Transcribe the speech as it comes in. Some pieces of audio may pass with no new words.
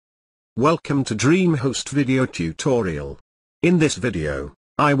Welcome to DreamHost video tutorial. In this video,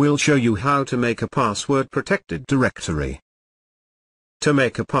 I will show you how to make a password protected directory. To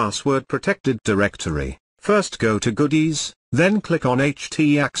make a password protected directory, first go to Goodies, then click on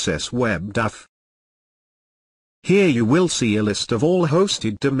htaccess web DAF. Here you will see a list of all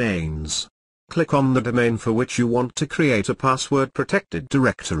hosted domains. Click on the domain for which you want to create a password protected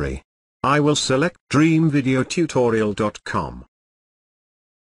directory. I will select dreamvideotutorial.com.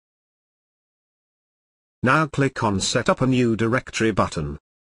 Now click on Set up a new directory button.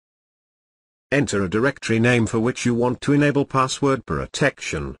 Enter a directory name for which you want to enable password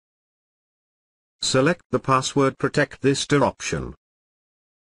protection. Select the Password Protect This dir option.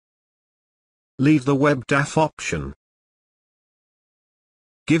 Leave the Web DAF option.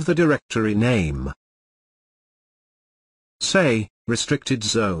 Give the directory name. Say, Restricted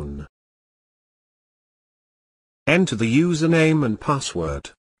Zone. Enter the username and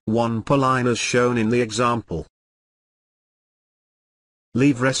password, one per line as shown in the example.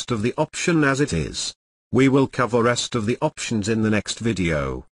 Leave rest of the option as it is. We will cover rest of the options in the next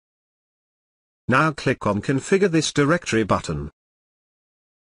video. Now click on Configure this directory button.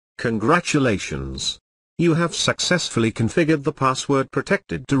 Congratulations! You have successfully configured the password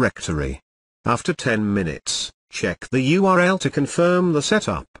protected directory. After 10 minutes, check the URL to confirm the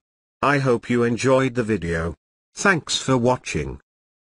setup. I hope you enjoyed the video. Thanks for watching.